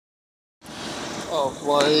Oh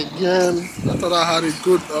boy, again. I thought I had it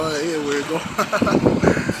good. Here we go.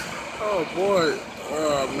 Oh boy.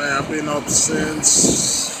 Oh man, I've been up since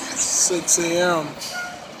 6 a.m.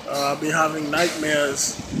 I've been having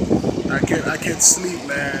nightmares. I can't sleep,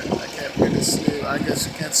 man. I can't really sleep. I guess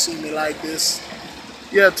you can't see me like this.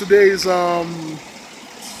 Yeah, today is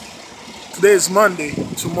Monday.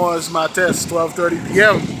 Tomorrow is my test, 12:30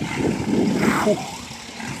 p.m.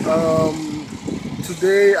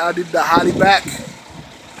 Today I did the Holly back.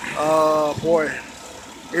 Boy,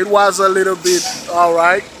 it was a little bit all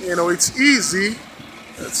right. You know, it's easy.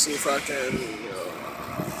 Let's see if I can.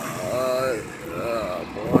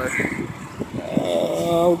 Boy,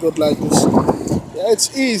 I'll go like this. Yeah,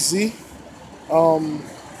 it's easy. Um,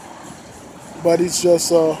 but it's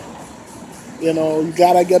just you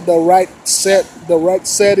gotta get the right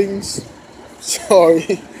settings.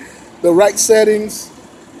 Sorry, the right settings.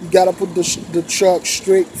 You gotta put the truck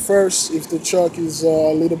straight first. If the truck is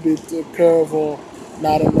a little bit curved or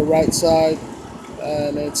not on the right side,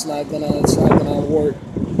 and it's not gonna work.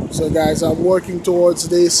 So guys, I'm working towards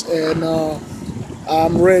this, and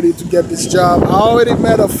I'm ready to get this job. I already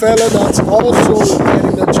met a fella that's also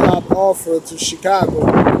getting a job offer to Chicago,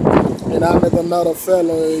 and I met another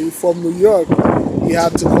fella from New York. He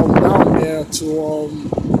had to come down there to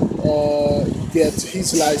get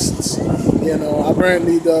his license. You know,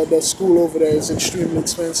 apparently the school over there is extremely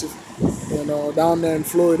expensive. You know, down there in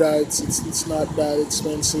Florida, it's not that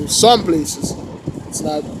expensive. Some places, it's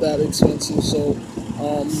not that expensive. So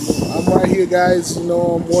I'm right here, guys. You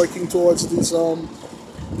know, I'm working towards this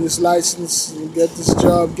license, get this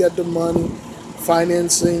job, get the money,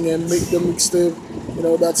 financing, and make the mixtape. You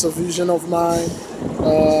know, that's a vision of mine.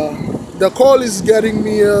 The call is getting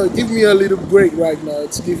me give me a little break right now.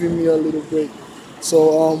 It's giving me a little break.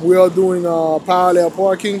 So we are doing parallel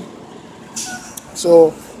parking.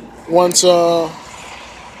 So once oh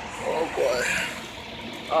boy,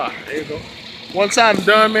 there you go. Once I'm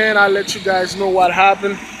done, man, I'll let you guys know what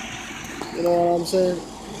happened. You know what I'm saying?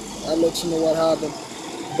 I'll let you know what happened.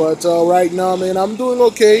 But right now, man, I'm doing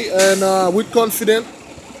okay, and uh, with confidence,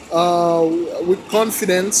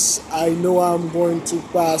 I know I'm going to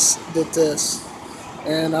pass the test,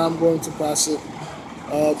 and I'm going to pass it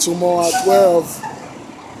tomorrow at 12.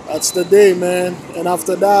 That's the day, man. And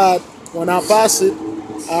after that, when I pass it,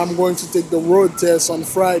 I'm going to take the road test on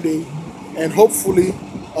Friday, and hopefully,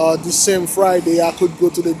 this same Friday, I could go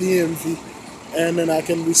to the DMV, and then I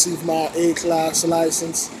can receive my A-class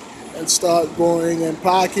license and start going and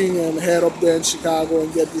parking and head up there in Chicago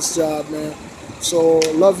and get this job, man. So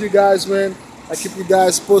love you guys, man. I keep you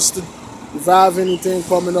guys posted if I have anything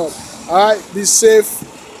coming up. All right, be safe,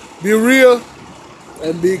 be real,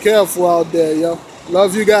 and be careful out there, yo.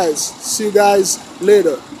 Love you guys. See you guys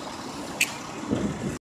later.